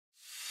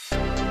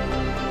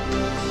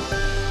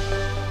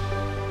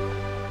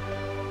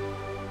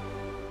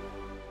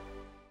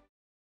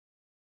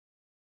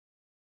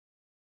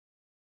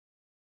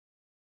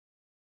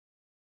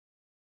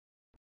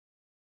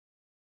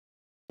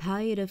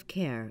Palliative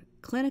Care,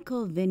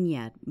 Clinical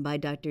Vignette by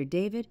Dr.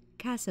 David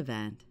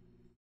Casavant.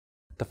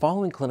 The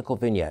following clinical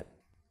vignette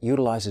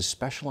utilizes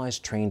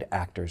specialized trained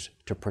actors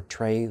to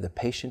portray the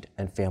patient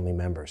and family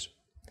members.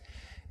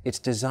 It's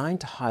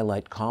designed to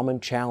highlight common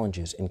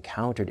challenges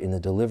encountered in the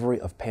delivery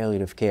of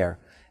palliative care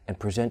and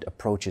present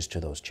approaches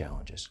to those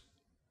challenges.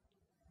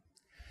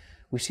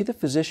 We see the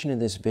physician in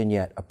this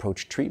vignette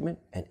approach treatment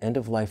and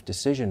end-of-life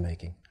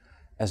decision-making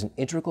as an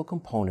integral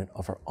component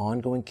of her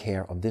ongoing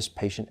care of this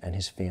patient and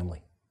his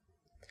family.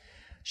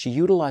 She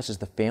utilizes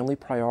the family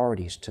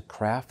priorities to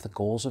craft the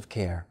goals of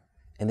care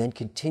and then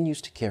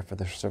continues to care for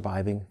the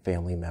surviving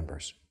family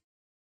members.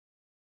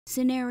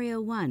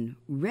 Scenario 1.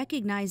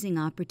 Recognizing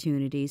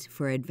opportunities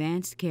for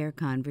advanced care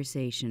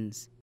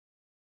conversations.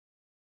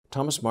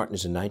 Thomas Martin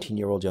is a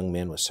 19-year-old young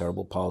man with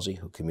cerebral palsy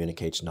who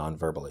communicates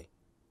non-verbally.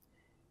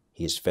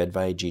 He is fed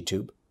via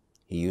G-tube,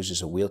 he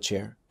uses a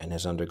wheelchair, and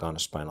has undergone a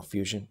spinal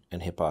fusion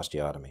and hip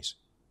osteotomies.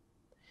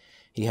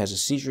 He has a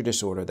seizure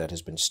disorder that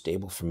has been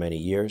stable for many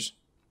years,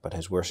 but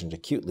has worsened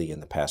acutely in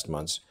the past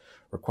months,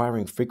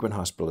 requiring frequent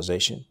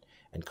hospitalization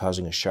and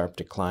causing a sharp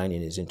decline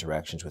in his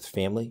interactions with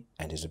family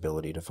and his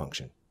ability to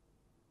function.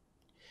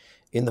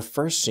 In the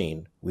first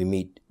scene, we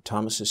meet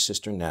Thomas's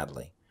sister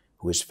Natalie,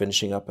 who is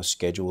finishing up a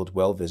scheduled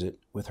well visit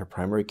with her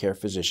primary care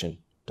physician,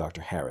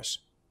 Dr. Harris.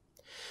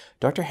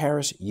 Dr.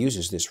 Harris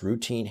uses this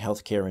routine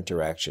healthcare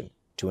interaction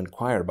to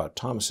inquire about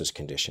Thomas's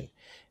condition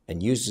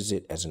and uses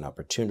it as an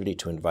opportunity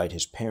to invite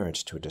his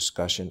parents to a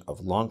discussion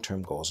of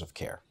long-term goals of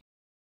care.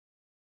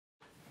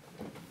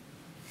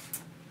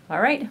 All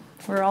right,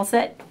 we're all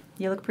set.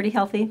 You look pretty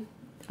healthy.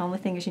 The only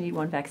thing is you need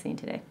one vaccine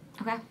today.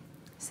 Okay.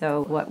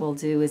 So what we'll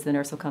do is the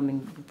nurse will come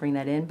and bring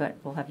that in, but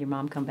we'll have your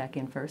mom come back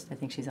in first. I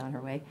think she's on her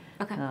way.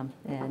 Okay.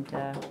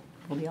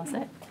 We'll be all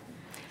set.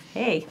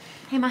 Hey.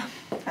 Hey, Ma.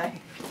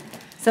 Hi.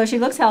 So she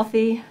looks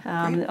healthy.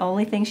 The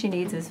only thing she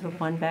needs is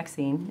one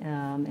vaccine,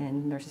 and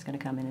the nurse is going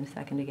to come in a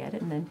second to get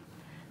it, and then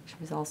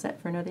she's all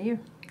set for another year.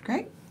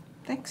 Great.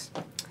 Thanks.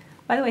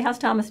 By the way, how's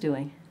Thomas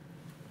doing?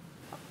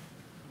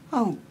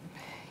 Oh,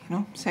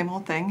 same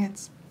old thing.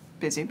 It's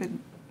busy, but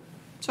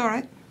it's all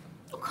right.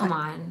 Oh, come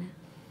on.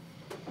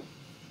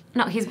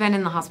 No, he's been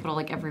in the hospital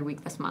like every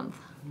week this month.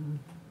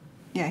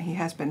 Yeah, he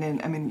has been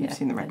in. I mean, you've Yeah,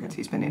 seen the I records. know.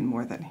 He's been in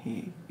more than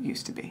he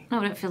used to be.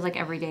 No, but it feels like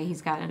every day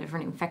he's got a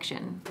different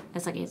infection.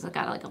 It's like he's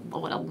got like a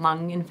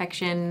lung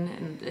infection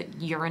and a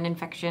urine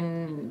infection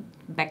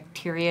and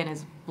bacteria in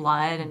his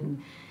blood,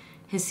 and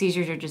his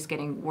seizures are just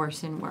getting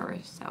worse and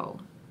worse.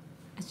 So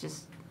it's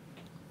just...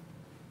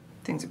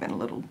 Things have been a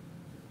little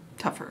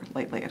tougher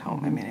lately at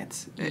home. I mean,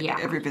 Yeah.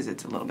 every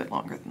visit's a little bit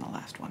longer than the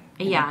last one.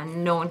 Yeah,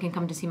 and no one can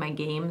come to see my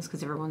games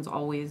because everyone's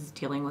always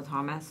dealing with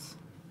Thomas.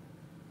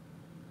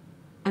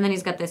 And then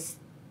he's got this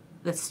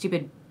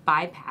stupid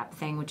BiPAP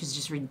thing, which is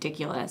just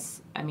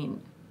ridiculous. I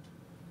mean,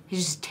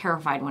 he's just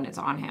terrified when it's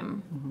on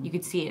him. You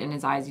could see it in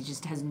his eyes. He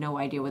just has no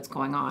idea what's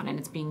going on, and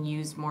it's being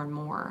used more and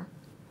more.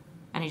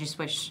 And I just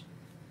wish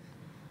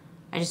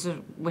there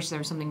was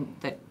something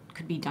that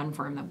could be done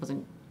for him that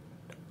wasn't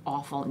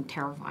awful and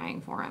terrifying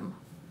for him.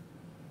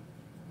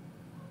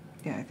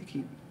 Yeah,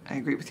 I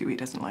agree with you. He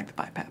doesn't like the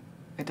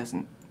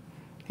BiPAP.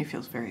 He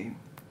feels very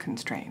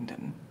constrained,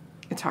 and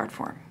it's hard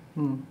for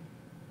him.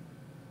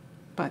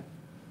 But,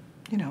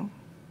 it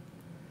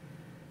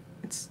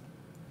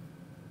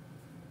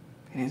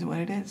is what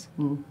it is.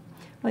 Well,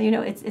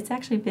 it's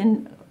actually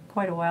been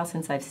quite a while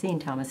since I've seen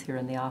Thomas here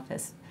in the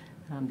office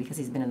because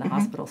he's been in the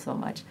hospital so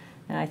much.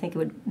 And I think it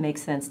would make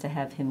sense to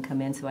have him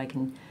come in so I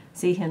can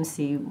see him,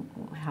 see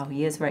how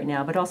he is right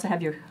now, but also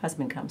have your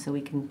husband come so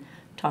we can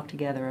talk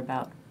together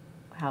about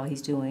how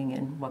he's doing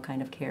and what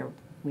kind of care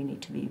we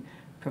need to be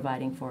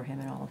providing for him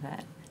and all of that.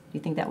 Do you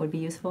think that would be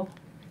useful?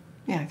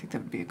 Yeah, I think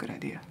that would be a good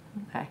idea.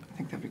 Okay. I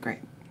think that would be great.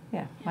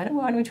 Yeah. Why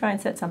don't we try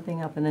and set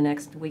something up in the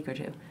next week or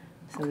two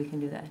so we can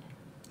do that?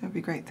 That would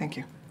be great. Thank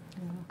you.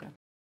 You're welcome.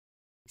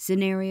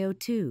 Scenario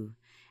 2.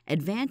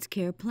 Advanced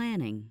care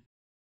planning.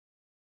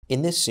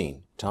 In this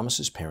scene,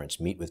 Thomas's parents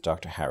meet with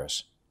Dr.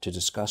 Harris to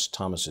discuss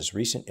Thomas's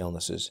recent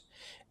illnesses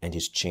and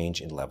his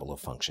change in level of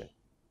function.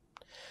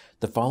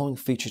 The following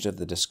features of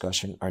the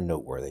discussion are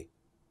noteworthy.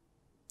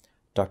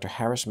 Dr.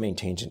 Harris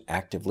maintains an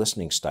active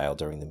listening style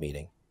during the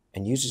meeting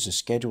and uses a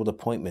scheduled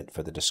appointment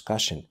for the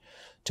discussion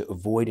to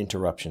avoid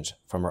interruptions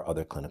from her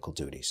other clinical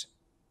duties.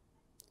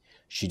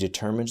 She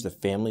determines the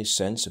family's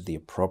sense of the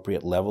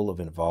appropriate level of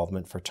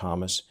involvement for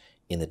Thomas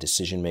in the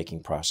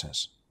decision-making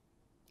process.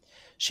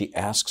 She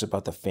asks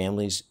about the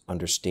family's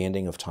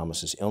understanding of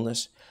Thomas's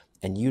illness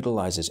and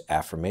utilizes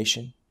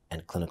affirmation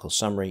and clinical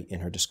summary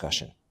in her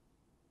discussion.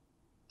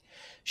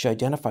 She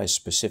identifies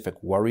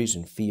specific worries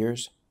and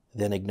fears,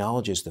 then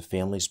acknowledges the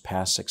family's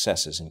past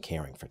successes in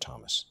caring for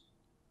Thomas.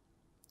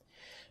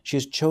 She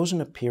has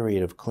chosen a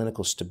period of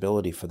clinical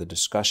stability for the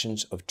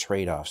discussions of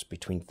trade-offs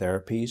between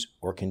therapies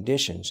or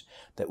conditions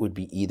that would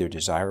be either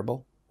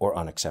desirable or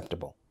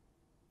unacceptable.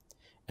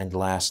 And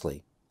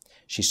lastly,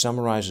 she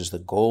summarizes the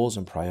goals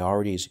and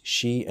priorities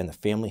she and the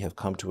family have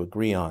come to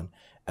agree on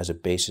as a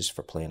basis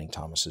for planning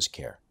Thomas's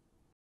care.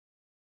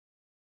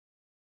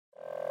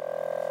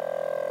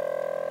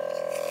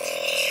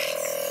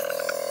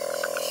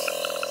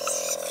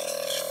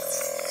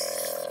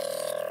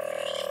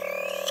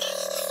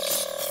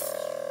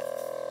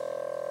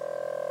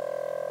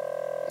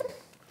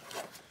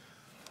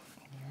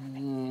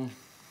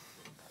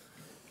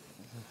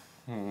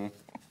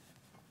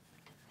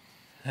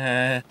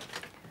 Hi,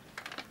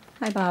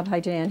 Bob. Hi,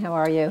 Jan. How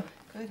are you?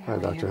 Good. Hi,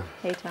 Doctor.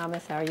 Hey,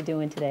 Thomas. How are you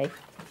doing today?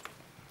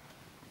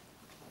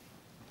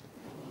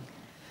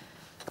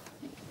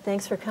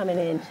 Thanks for coming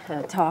in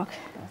to talk.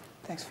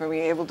 Thanks for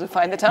being able to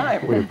find the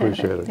time. We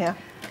appreciate it. Yeah.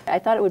 I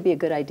thought it would be a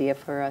good idea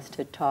for us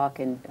to talk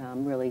and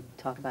really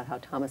talk about how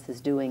Thomas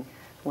is doing.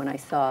 When I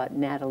saw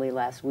Natalie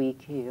last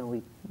week,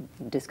 we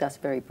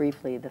discussed very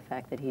briefly the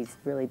fact that he's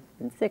really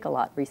been sick a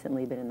lot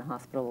recently, been in the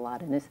hospital a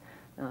lot, and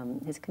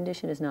his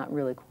condition is not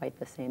really quite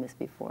the same as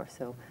before.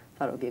 So I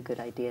thought it would be a good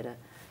idea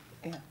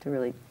to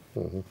really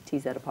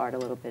tease that apart a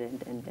little bit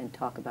and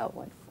talk about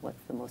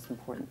what's the most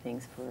important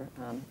things for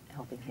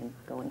helping him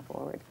going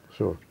forward.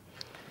 Sure.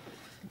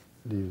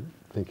 Do you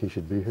think he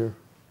should be here?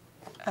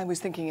 I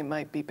was thinking it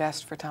might be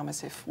best for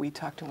Thomas if we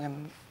talk to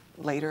him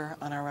later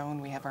on our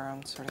own. We have our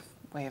own sort of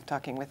way of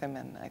talking with him,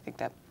 and I think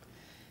that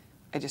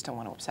I just don't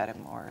want to upset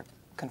him or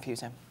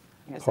confuse him.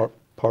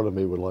 Part of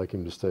me would like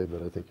him to stay,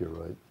 but I think you're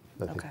right.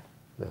 Okay.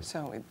 Yeah.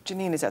 So if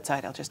Janine is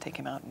outside, I'll just take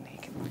him out and he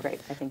can... Great.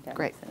 I think that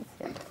Great. makes sense.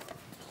 Yeah.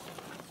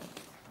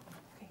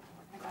 Okay,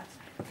 my glasses.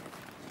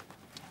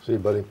 See you,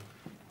 buddy. I'm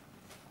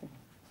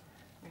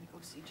going to go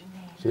see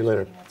Janine. See you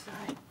later. Waiting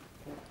outside.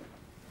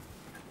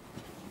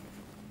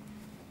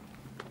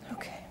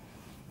 Okay.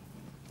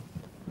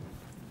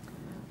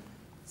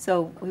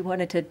 So we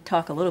wanted to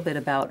talk a little bit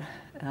about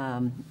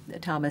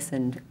Thomas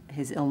and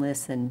his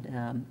illness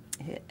and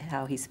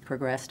how he's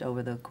progressed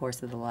over the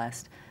course of the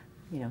last,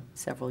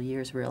 several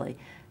years, really.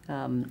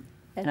 And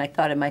I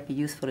thought it might be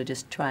useful to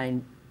just try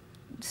and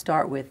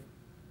start with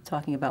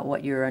talking about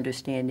what your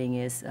understanding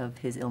is of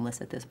his illness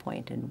at this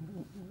point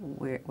and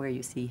where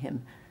you see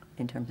him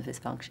in terms of his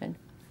function.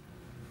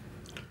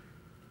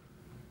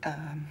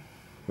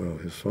 Well,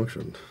 his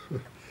function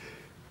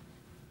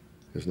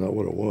is not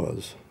what it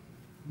was.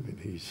 I mean,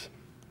 he's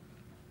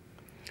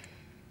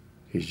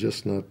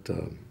just not,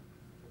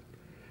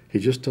 he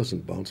just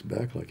doesn't bounce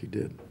back like he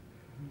did.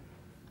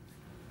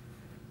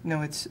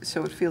 No,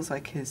 so it feels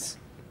like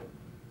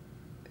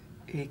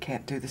he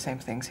can't do the same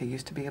things he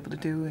used to be able to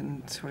do,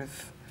 and sort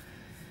of,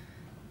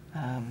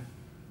 and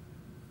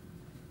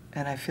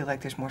I feel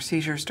like there's more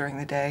seizures during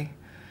the day,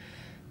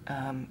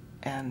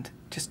 and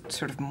just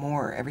sort of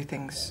more,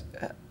 everything's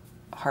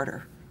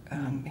harder.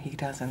 He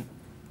doesn't.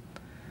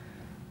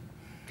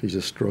 He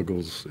just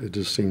struggles. It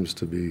just seems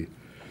to be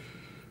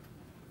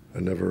a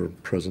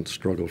never-present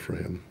struggle for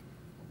him.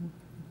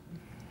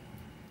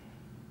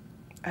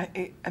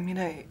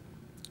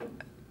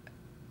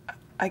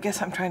 I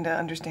guess I'm trying to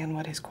understand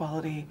what his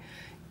quality,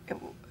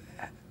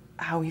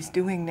 how he's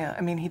doing now.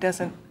 I mean, he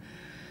doesn't,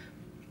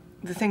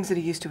 the things that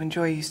he used to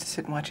enjoy, he used to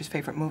sit and watch his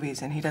favorite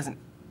movies, and he doesn't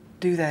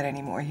do that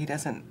anymore. He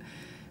doesn't,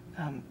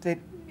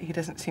 he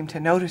doesn't seem to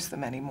notice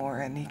them anymore,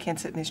 and he can't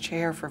sit in his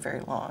chair for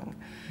very long.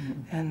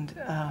 And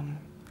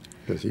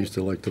Because he used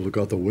to like to look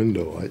out the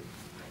window.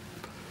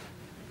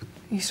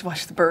 he used to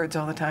watch the birds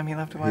all the time. He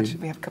loved to watch,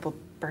 we have a couple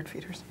bird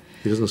feeders.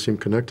 He doesn't seem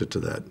connected to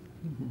that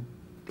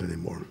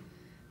anymore.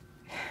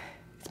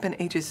 It's been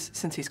ages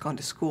since he's gone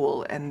to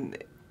school, and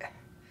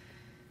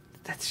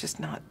that's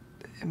just not,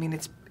 I mean,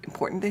 it's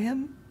important to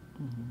him.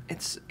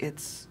 It's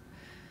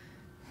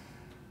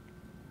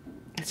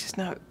just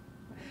not,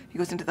 he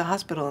goes into the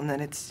hospital and then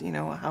it's,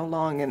 how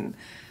long, and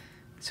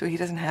so he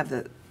doesn't have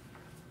the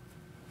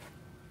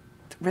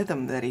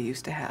rhythm that he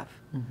used to have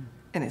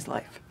in his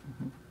life.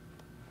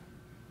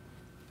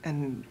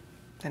 And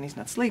then he's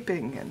not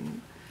sleeping,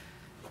 and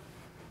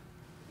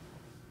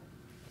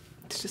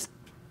it's just,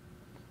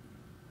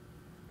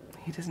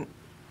 he doesn't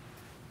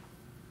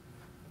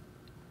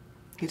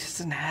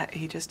have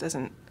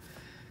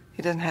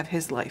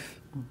his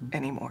life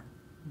anymore.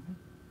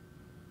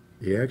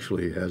 He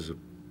actually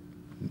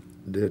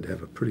did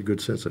have a pretty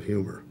good sense of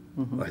humor,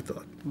 I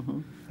thought.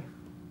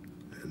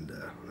 And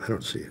I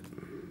don't see it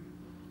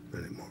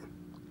anymore.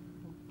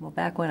 Well,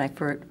 back when I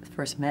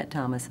first met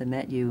Thomas and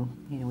met you,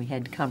 we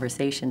had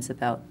conversations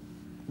about,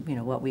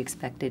 what we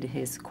expected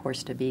his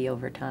course to be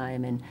over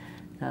time, and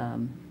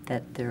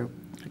that there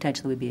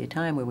potentially would be a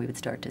time where we would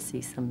start to see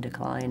some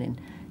decline in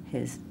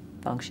his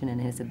function and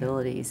his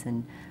abilities.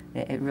 And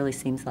it really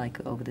seems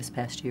like over this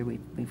past year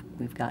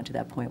we've gotten to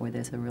that point where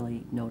there's a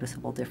really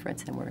noticeable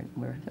difference, and we're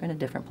in a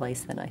different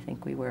place than I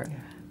think we were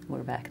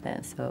back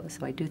then. So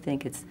I do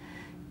think it's,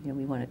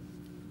 we want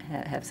to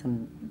have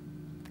some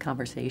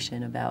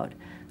conversation about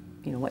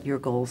what your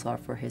goals are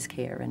for his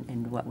care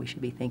and what we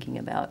should be thinking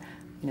about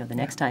the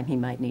next time he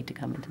might need to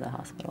come into the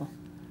hospital.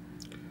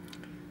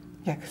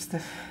 Yeah, because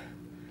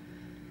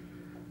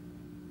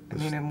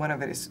and one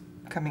of it is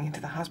coming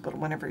into the hospital.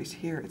 Whenever he's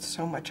here, it's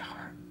so much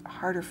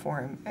harder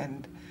for him,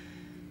 and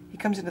he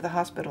comes into the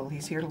hospital,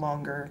 he's here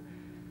longer,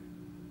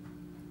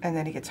 and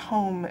then he gets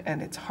home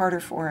and it's harder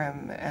for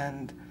him,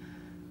 and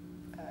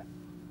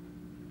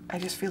I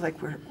just feel like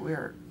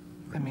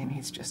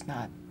he's just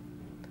not,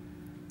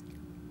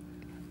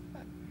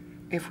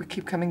 if we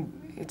keep coming,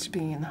 it's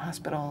being in the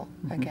hospital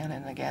again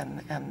and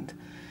again, and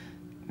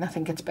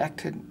nothing gets back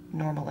to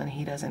normal and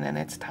he doesn't, and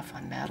it's tough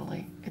on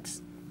Natalie.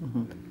 It's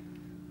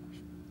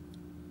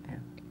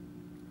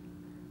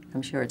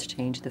I'm sure it's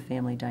changed the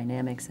family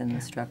dynamics and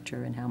the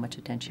structure and how much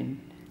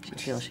attention she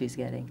feels she's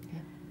getting.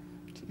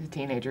 She's a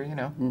teenager, you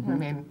know. Mm-hmm. I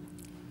mean,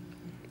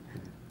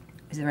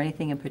 Is there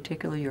anything in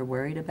particular you're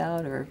worried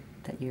about or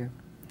that you're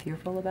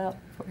fearful about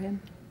for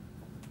him?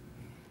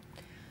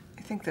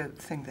 I think the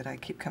thing that I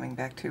keep coming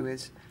back to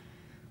is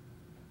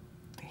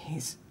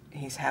he's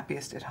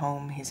happiest at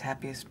home. He's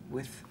happiest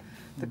with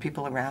the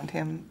people around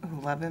him who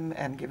love him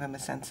and give him a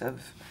sense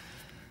of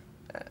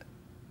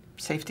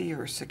safety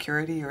or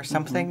security or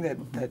something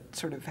that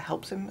sort of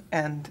helps him.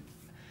 And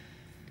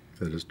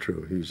That is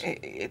true. He's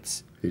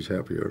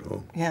happier at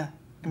home. yeah,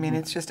 I mean,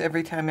 it's just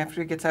every time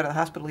after he gets out of the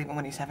hospital, even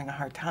when he's having a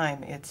hard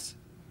time,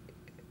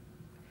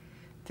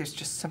 there's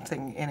just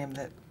something in him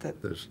that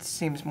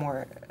seems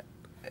more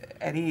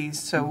at ease.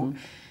 So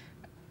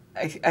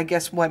I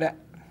guess whatever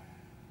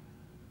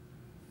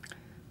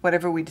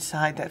we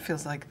decide, that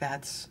feels like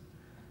that's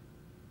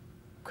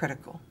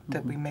critical,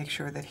 that we make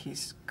sure that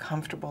he's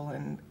comfortable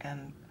and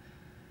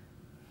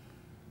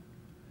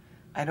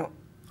I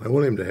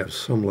want him to have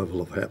some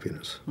level of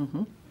happiness.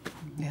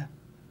 Yeah.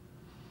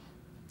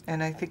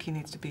 And I think he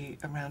needs to be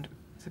around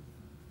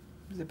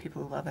the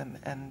people who love him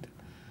and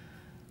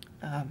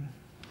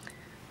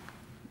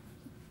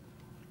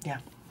yeah.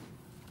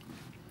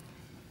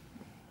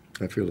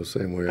 I feel the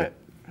same way.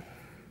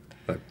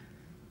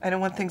 I don't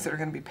want things that are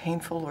going to be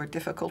painful or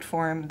difficult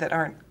for him that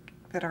aren't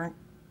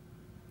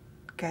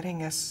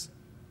getting us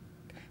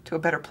to a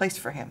better place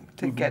for him,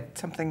 to get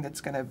something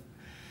that's going to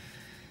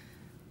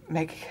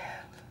make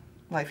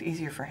life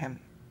easier for him.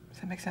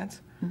 Does that make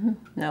sense?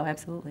 No,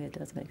 absolutely, it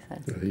does make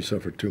sense. Yeah, he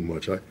suffered too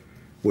much,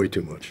 way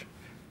too much.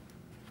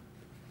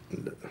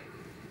 And,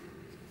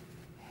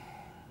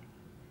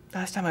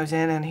 last time I was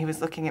in and he was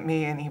looking at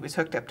me and he was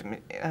hooked up to me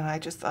and I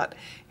just thought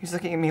he was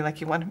looking at me like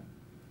he wanted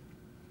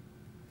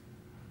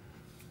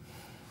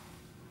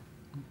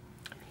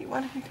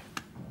me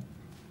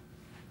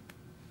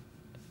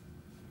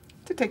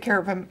to take care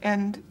of him,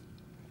 and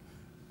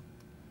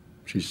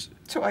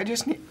so I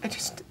just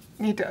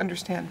need to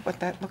understand what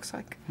that looks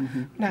like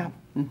now.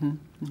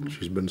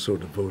 She's been so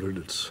devoted.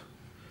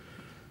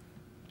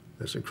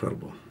 That's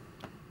incredible.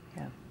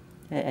 Yeah,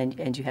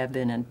 and you have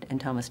been, and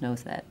Thomas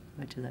knows that,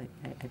 which is I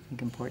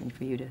think important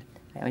for you to.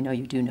 I know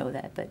you do know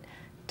that, but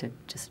to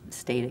just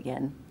state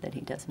again that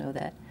he does know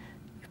that.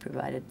 You've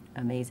provided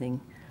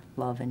amazing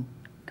love and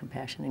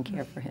compassion and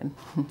care for him.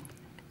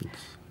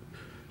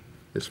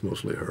 It's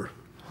mostly her.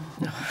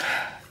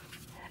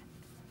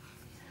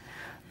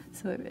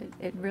 So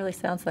it really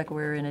sounds like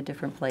we're in a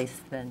different place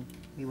than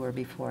we were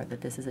before,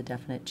 that this is a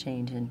definite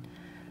change in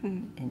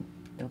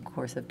the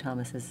course of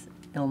Thomas's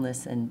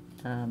illness. And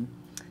I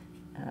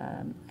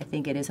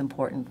think it is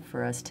important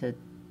for us to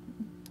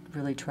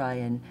really try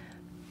and,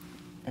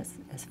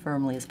 as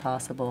firmly as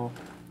possible,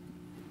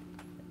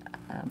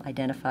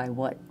 identify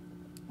what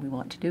we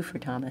want to do for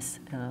Thomas.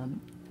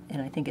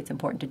 And I think it's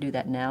important to do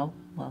that now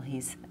while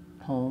he's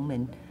home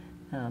and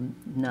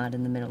not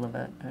in the middle of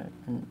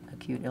an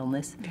acute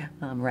illness,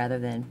 rather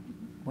than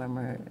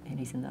when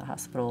he's in the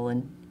hospital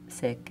and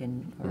sick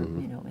and or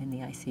in the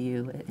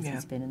ICU as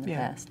he's been in the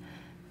past.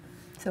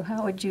 So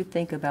how would you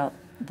think about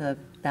the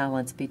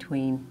balance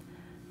between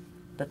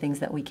the things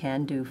that we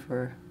can do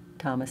for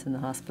Thomas in the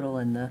hospital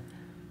and the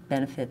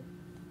benefit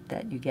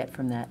that you get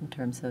from that in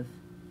terms of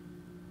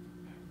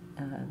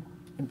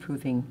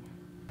improving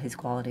his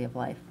quality of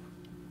life?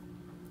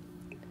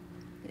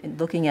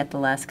 Looking at the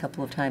last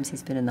couple of times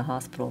he's been in the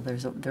hospital,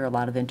 there are a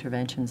lot of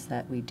interventions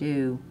that we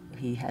do.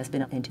 He has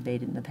been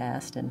intubated in the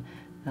past and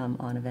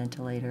on a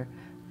ventilator.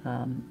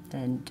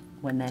 And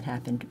when that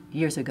happened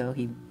years ago,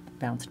 he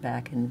bounced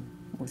back and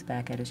was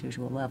back at his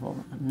usual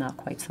level. I'm not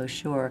quite so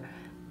sure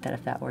that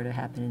if that were to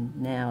happen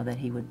now, that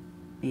he would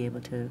be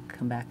able to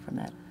come back from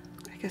that.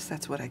 I guess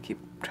that's what I keep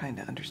trying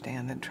to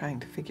understand and trying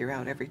to figure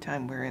out every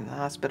time we're in the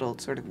hospital.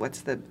 Sort of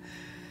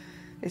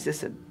is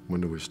this a... When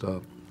do we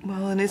stop?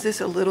 Well, and is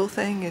this a little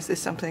thing? Is this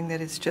something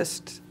that is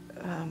just,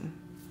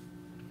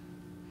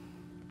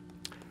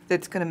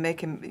 that's going to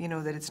make him,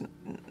 that it's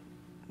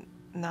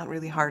not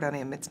really hard on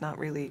him. It's not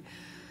really,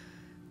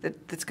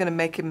 that's going to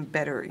make him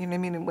better. You know what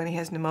I mean? When he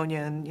has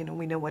pneumonia and,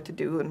 we know what to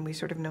do and we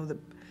sort of know the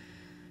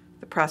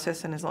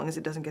process, and as long as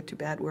it doesn't get too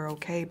bad, we're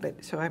okay.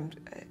 But so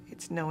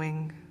it's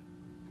knowing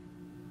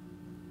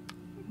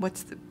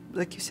what's the,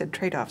 like you said,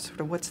 trade-offs, sort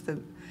of what's the,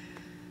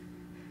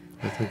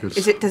 I think it's...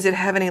 Does it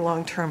have any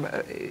long-term,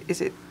 is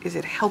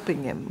it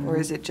helping him, or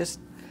is it just,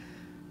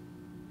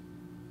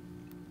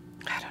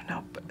 I don't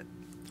know,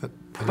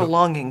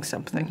 prolonging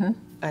something?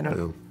 I don't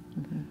know.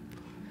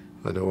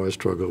 I know I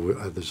struggle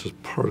with, this is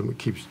part of it,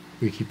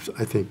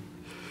 I think,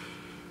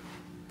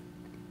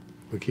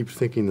 we keep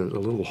thinking there's a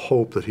little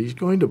hope that he's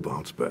going to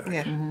bounce back.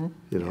 Yeah.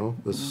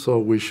 So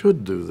we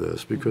should do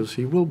this because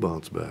he will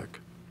bounce back.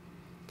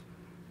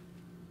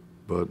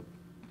 But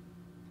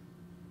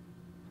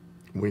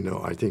we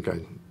know, I think I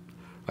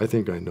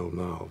know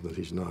now that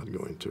he's not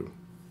going to.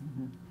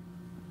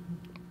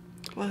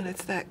 Well, and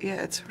it's that,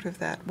 it's sort of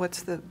that,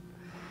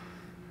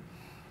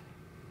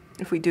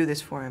 If we do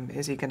this for him,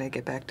 is he going to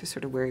get back to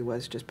sort of where he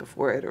was just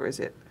before it, or is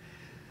it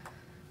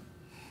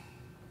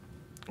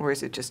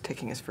just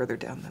taking us further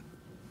down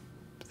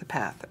the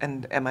path?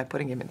 And am I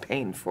putting him in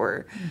pain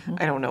for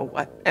I don't know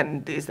what?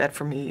 And is that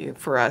for me,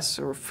 for us,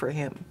 or for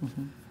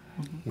him?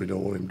 We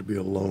don't want him to be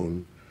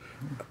alone.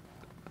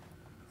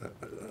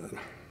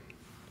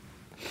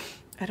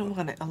 I don't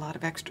want a lot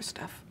of extra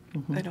stuff.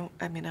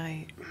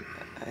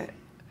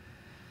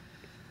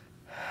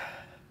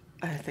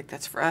 I think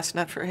that's for us,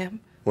 not for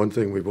him. One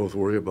thing we both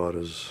worry about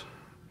is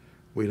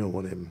we don't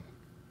want him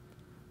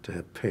to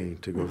have pain,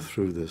 to go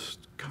through this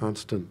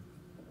constant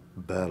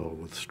battle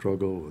with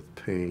struggle, with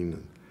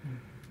pain.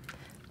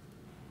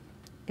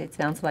 It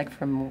sounds like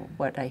from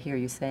what I hear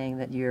you saying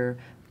that you're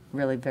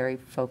really very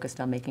focused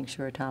on making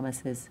sure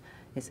Thomas is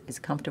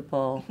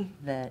comfortable,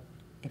 that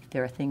if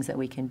there are things that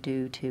we can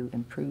do to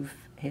improve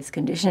his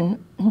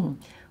condition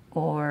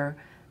or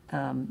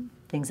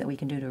things that we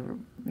can do to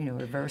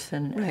reverse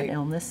an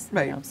illness.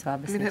 Right. So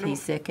obviously if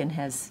he's sick and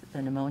has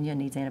a pneumonia and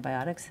needs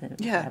antibiotics,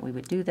 that we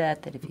would do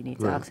that. That if he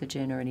needs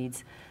oxygen or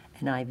needs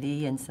an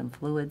IV and some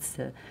fluids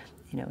to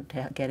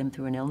get him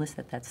through an illness,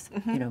 that's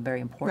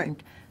very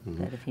important.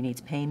 That if he needs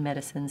pain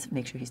medicines,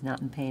 make sure he's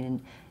not in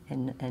pain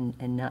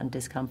and not in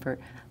discomfort.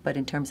 But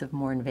in terms of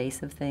more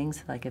invasive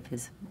things, like if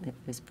his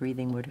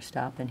breathing were to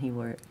stop and he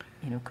were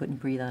couldn't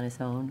breathe on his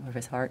own, or if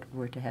his heart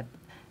were to have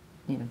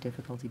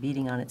difficulty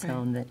beating on its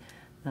own, that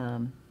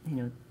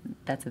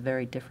that's a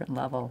very different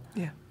level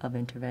of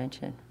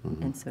intervention.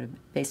 And sort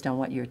of based on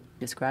what you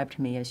described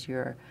to me as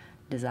your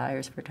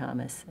desires for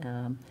Thomas,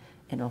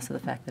 and also the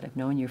fact that I've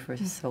known you for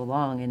so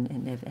long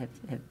and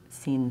have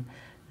seen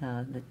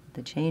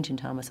the change in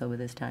Thomas over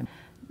this time,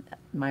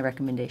 my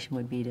recommendation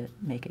would be to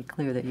make it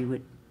clear that you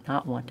would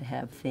not want to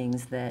have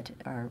things that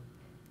are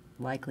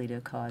likely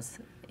to cause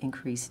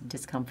increased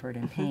discomfort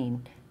and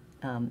pain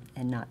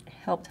and not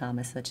help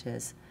Thomas, such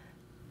as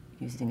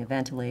using a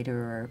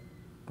ventilator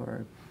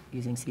or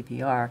using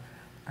CPR,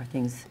 are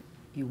things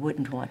you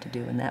wouldn't want to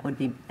do. And that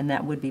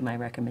would be my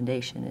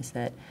recommendation, is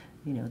that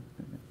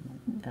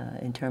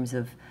in terms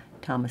of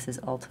Thomas's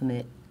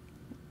ultimate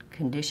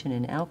condition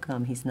and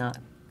outcome, it's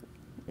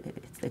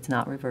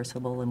not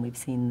reversible, and we've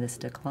seen this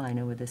decline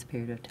over this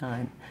period of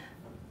time.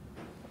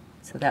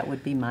 So that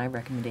would be my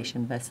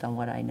recommendation based on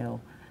what I know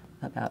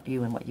about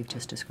you and what you've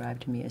just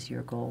described to me as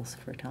your goals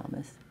for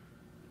Thomas.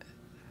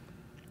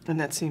 And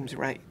that seems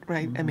right.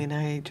 I mean,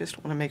 I just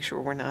want to make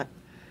sure we're not,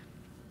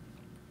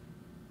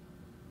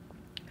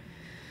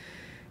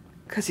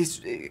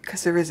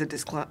 because there is a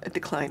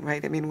decline,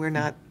 right? I mean, we're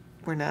not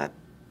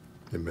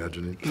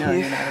Imagining? No,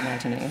 you're not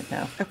imagining it,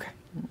 no. Okay.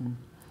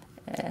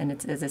 And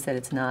it's, as I said,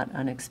 it's not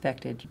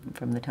unexpected.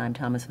 From the time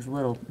Thomas was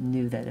little,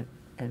 knew that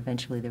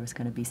eventually there was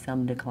going to be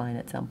some decline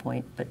at some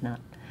point, but not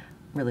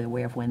really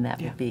aware of when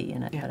that would be.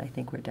 But I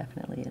think we're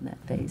definitely in that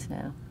phase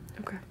now.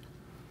 Okay.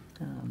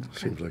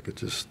 Seems like it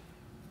just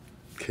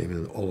came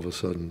in all of a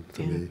sudden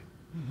to me.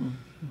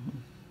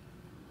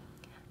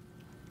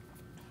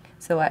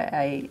 So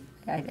I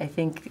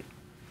think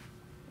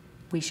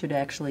we should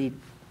actually,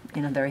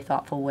 in a very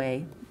thoughtful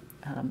way,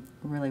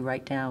 really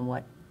write down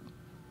what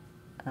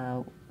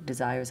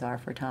desires are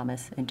for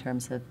Thomas in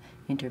terms of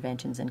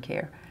interventions and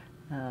care.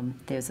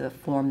 There's a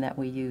form that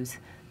we use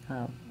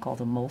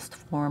called a MOLST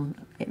form.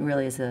 It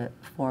really is a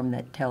form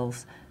that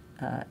tells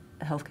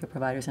healthcare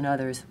providers and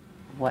others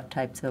what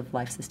types of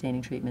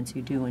life-sustaining treatments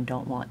you do and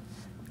don't want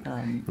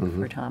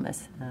for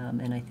Thomas.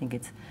 And I think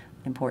it's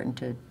important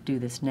to do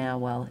this now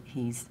while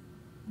he's,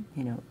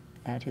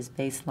 at his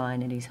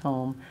baseline and he's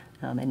home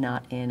and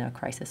not in a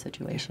crisis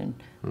situation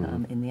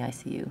in the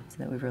ICU. So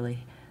that we've really,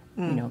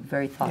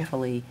 very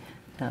thoughtfully,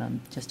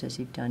 just as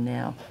you've done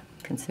now,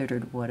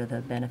 considered what are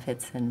the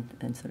benefits and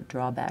sort of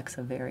drawbacks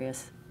of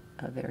various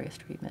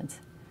treatments.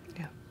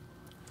 Yeah.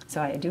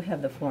 So I do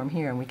have the form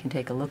here, and we can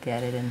take a look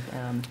at it, and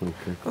we'll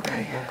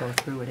go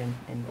through it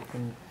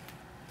and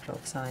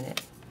both sign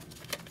it.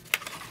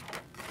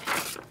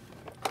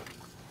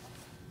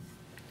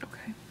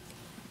 Okay.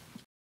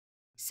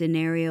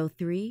 Scenario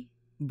 3,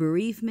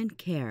 bereavement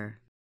care.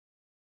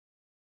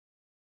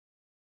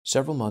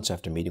 Several months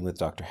after meeting with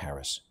Dr.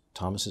 Harris,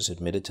 Thomas is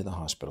admitted to the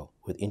hospital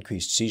with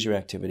increased seizure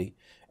activity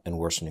and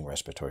worsening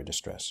respiratory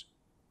distress.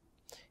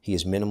 He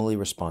is minimally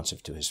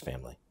responsive to his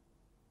family.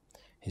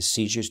 His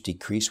seizures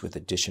decrease with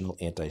additional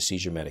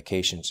anti-seizure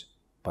medications,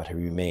 but he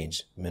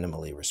remains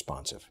minimally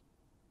responsive.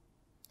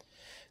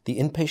 The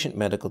inpatient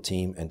medical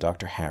team and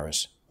Dr.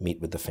 Harris meet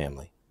with the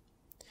family.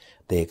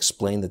 They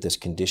explain that this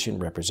condition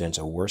represents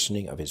a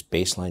worsening of his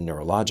baseline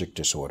neurologic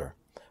disorder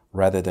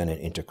rather than an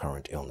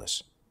intercurrent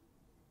illness.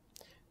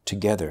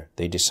 Together,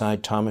 they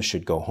decide Thomas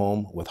should go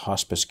home with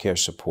hospice care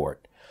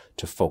support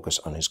to focus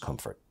on his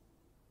comfort.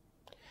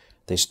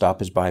 They stop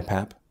his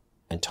BiPAP,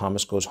 and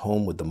Thomas goes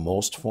home with the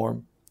MOLST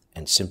form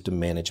and symptom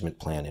management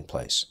plan in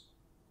place.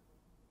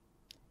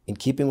 In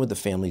keeping with the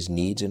family's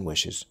needs and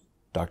wishes,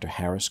 Dr.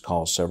 Harris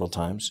calls several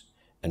times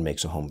and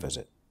makes a home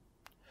visit.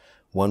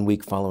 1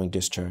 week following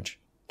discharge,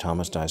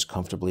 Thomas dies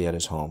comfortably at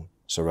his home,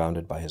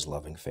 surrounded by his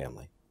loving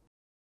family.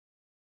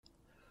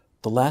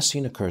 The last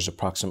scene occurs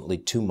approximately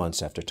 2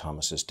 months after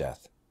Thomas's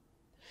death.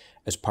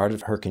 As part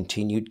of her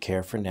continued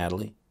care for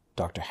Natalie,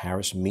 Dr.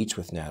 Harris meets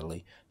with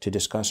Natalie to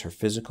discuss her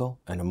physical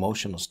and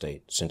emotional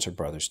state since her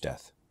brother's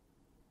death.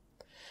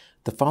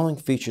 The following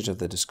features of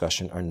the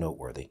discussion are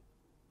noteworthy.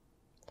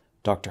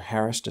 Dr.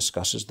 Harris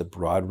discusses the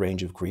broad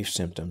range of grief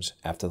symptoms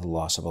after the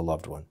loss of a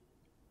loved one.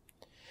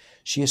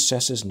 She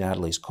assesses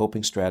Natalie's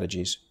coping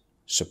strategies,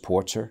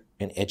 supports her,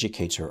 and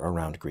educates her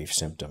around grief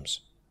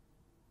symptoms.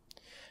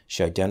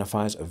 She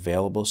identifies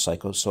available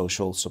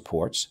psychosocial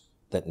supports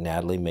that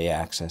Natalie may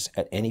access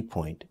at any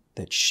point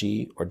that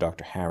she or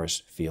Dr.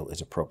 Harris feel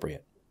is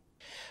appropriate.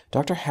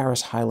 Dr.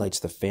 Harris highlights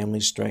the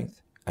family's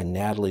strength and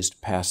Natalie's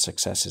past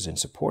successes in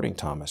supporting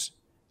Thomas,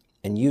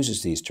 and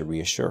uses these to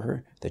reassure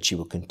her that she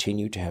will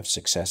continue to have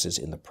successes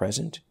in the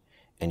present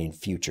and in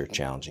future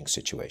challenging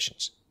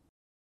situations.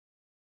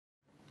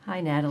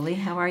 Hi, Natalie.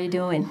 How are you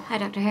doing? Hi,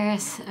 Dr.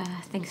 Harris.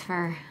 Thanks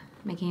for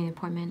making an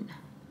appointment.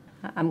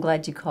 I'm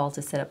glad you called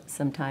to set up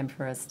some time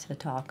for us to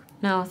talk.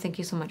 No, thank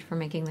you so much for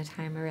making the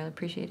time. I really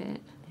appreciate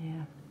it.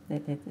 Yeah,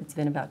 it's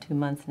been about 2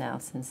 months now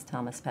since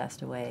Thomas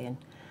passed away,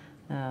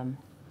 and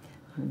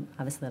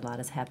obviously a lot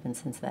has happened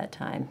since that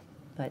time.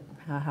 But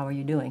how are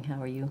you doing? How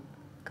are you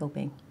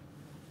coping?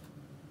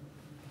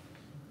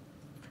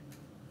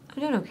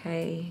 I'm doing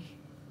okay.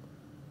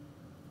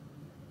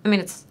 I mean,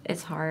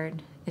 it's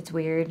hard. It's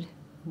weird.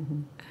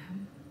 Mm-hmm.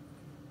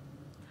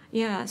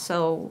 Yeah,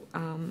 so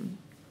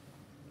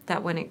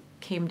that when it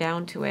came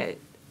down to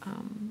it,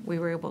 we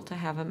were able to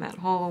have him at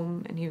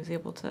home, and he was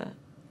able to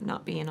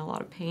not be in a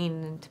lot of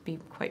pain and to be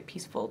quite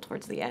peaceful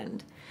towards the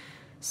end.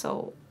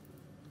 So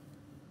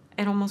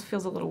it almost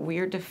feels a little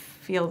weird to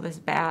feel this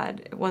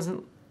bad. It was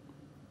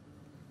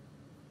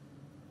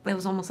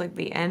almost like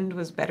the end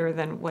was better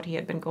than what he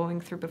had been going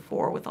through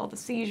before with all the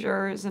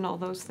seizures and all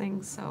those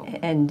things. So,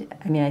 and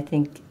I mean, I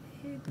think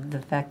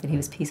the fact that he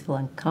was peaceful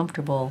and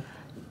comfortable,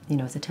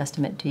 is a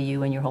testament to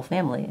you and your whole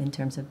family in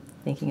terms of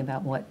thinking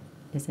about what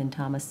is in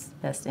Thomas'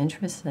 best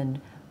interests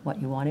and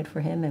what you wanted for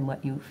him and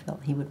what you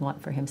felt he would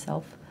want for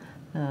himself.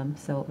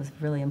 So it was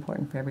really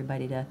important for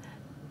everybody to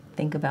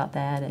think about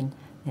that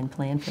and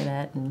plan for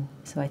that. And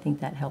so I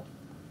think that helped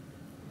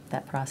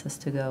that process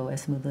to go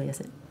as smoothly as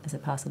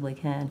it possibly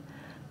can.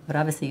 But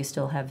obviously you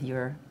still have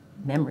your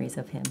memories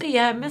of him.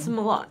 yeah, I miss him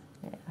a lot.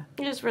 Yeah.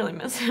 I just really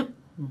miss him.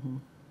 Mm-hmm.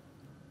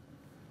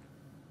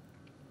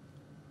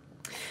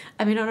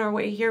 I mean, on our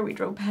way here, we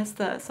drove past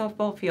the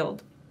softball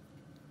field,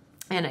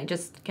 and I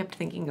just kept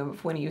thinking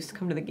of when he used to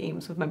come to the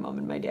games with my mom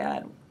and my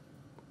dad.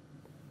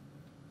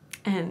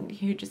 And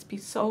he would just be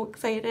so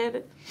excited.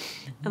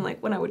 Mm-hmm. And,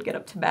 like, when I would get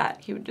up to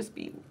bat, he would just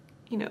be,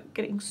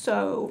 getting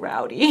so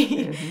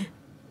rowdy. Mm-hmm.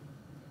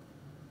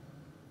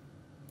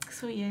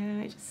 So,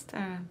 yeah, I just,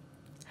 I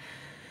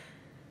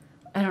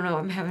don't know,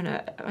 I'm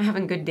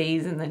having good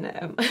days, and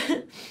then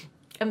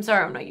I'm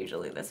sorry I'm not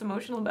usually this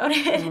emotional about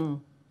it.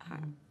 Mm.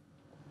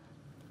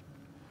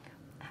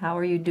 How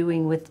are you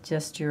doing with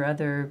just your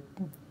other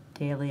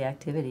daily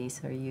activities?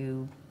 Are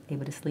you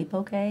able to sleep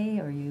okay?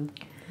 Are you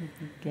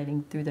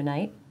getting through the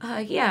night?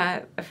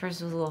 Yeah, at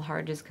first it was a little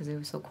hard just because it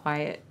was so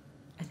quiet.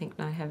 I think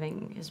not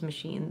having his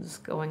machines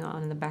going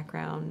on in the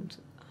background,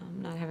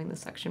 not having the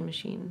suction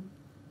machine.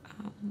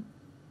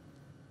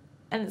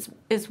 And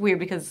it's weird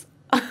because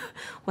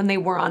when they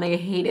were on, I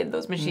hated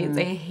those machines.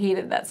 I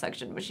hated that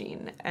suction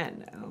machine,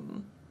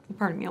 and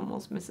part of me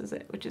almost misses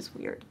it, which is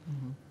weird.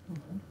 Mm-hmm.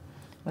 Mm-hmm.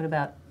 What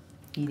about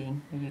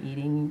eating? Are you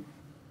eating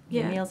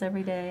your meals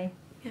every day?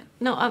 Yeah.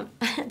 No,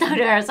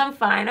 Dr. Harris, I'm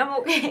fine. I'm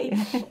okay.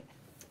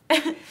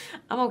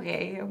 I'm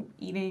okay. I'm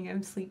eating.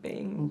 I'm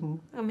sleeping.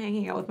 Mm-hmm. I'm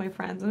hanging out with my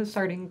friends. I'm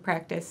starting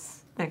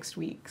practice next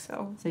week,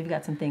 so. So you've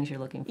got some things you're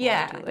looking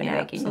forward to and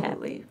making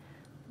absolutely.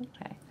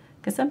 Okay.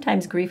 Because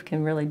sometimes grief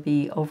can really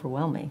be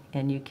overwhelming,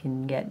 and you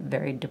can get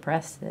very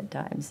depressed at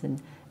times.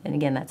 And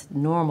again, that's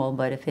normal,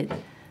 but if it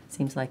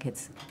seems like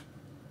it's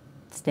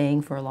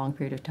staying for a long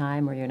period of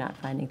time, or you're not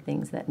finding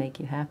things that make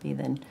you happy,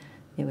 then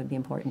it would be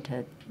important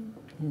to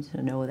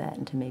know that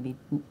and to maybe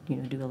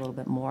do a little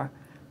bit more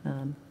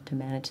to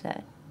manage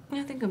that.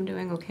 I think I'm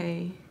doing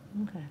okay.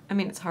 Okay. I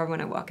mean, it's hard when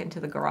I walk into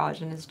the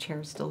garage and his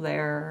chair's still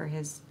there, or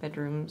his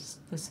bedroom's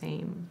the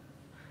same.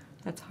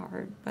 That's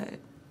hard, but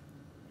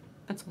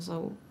that's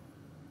also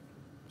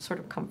sort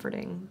of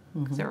comforting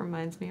because it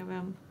reminds me of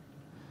him.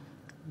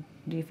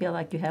 Do you feel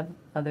like you have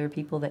other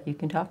people that you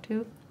can talk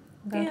to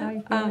about how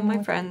you feel?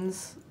 My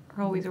friends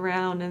are always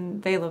around,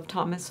 and they love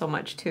Thomas so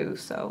much too,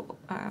 so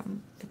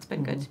it's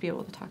been good to be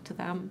able to talk to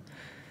them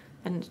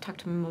and talk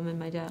to my mom and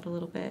my dad a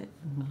little bit.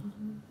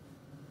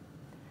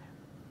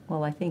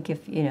 Well, I think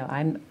if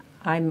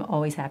I'm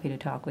always happy to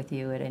talk with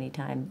you at any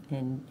time,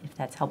 and if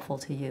that's helpful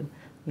to you,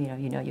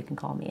 you can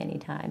call me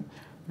anytime.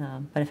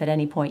 But if at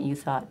any point you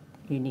thought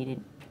you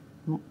needed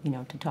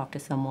to talk to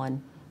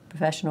someone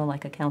professional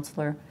like a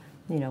counselor,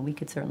 we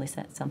could certainly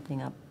set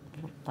something up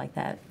like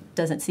that.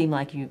 Doesn't seem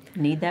like you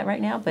need that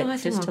right now, but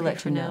just to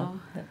let you know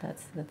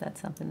that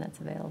that's something that's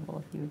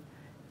available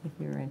if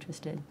you're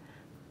interested.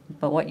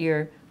 But what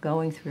you're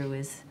going through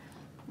is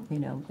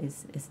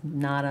is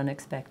not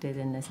unexpected.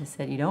 And as I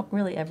said, you don't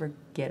really ever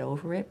get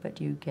over it,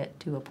 but you get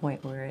to a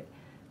point where it,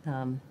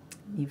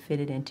 you fit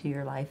it into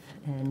your life,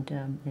 and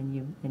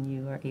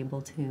you are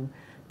able to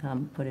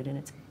put it in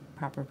its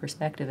proper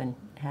perspective and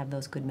have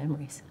those good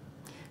memories.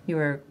 You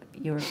were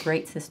a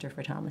great sister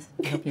for Thomas.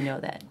 I hope you know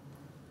that.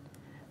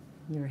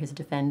 You were his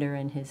defender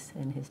and his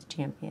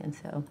champion.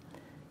 So,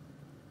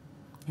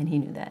 and he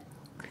knew that.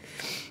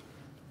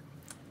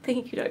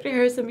 Thank you, Dr.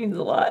 Harris. That means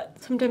a lot.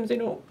 Sometimes I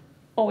don't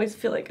always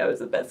feel like I was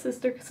the best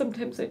sister.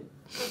 Sometimes I'd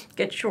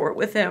get short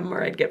with him,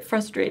 or I'd get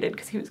frustrated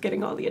because he was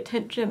getting all the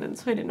attention, and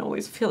so I didn't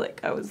always feel like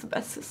I was the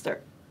best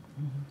sister.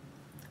 Mm-hmm.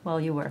 Well,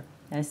 you were.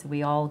 As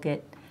we all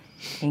get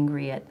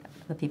angry at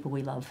the people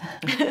we love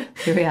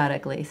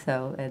periodically,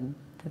 so, and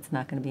that's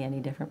not going to be any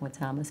different with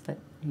Thomas, but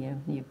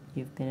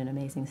you've been an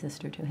amazing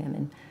sister to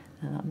him,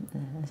 and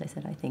as I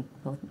said, I think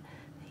both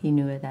he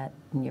knew that,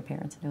 and your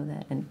parents know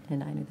that,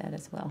 and I knew that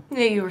as well.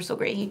 Yeah, you were so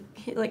great.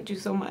 He liked you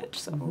so much,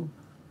 so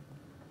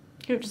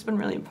Mm-hmm. you've just been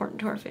really important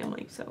to our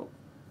family, so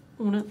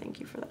I want to thank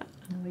you for that.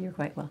 Oh, you're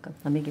quite welcome.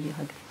 Let me give you a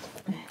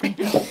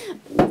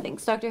hug.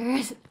 Thanks, Dr.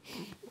 Harris.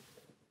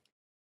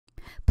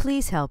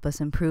 Please help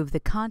us improve the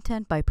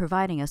content by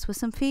providing us with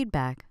some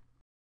feedback.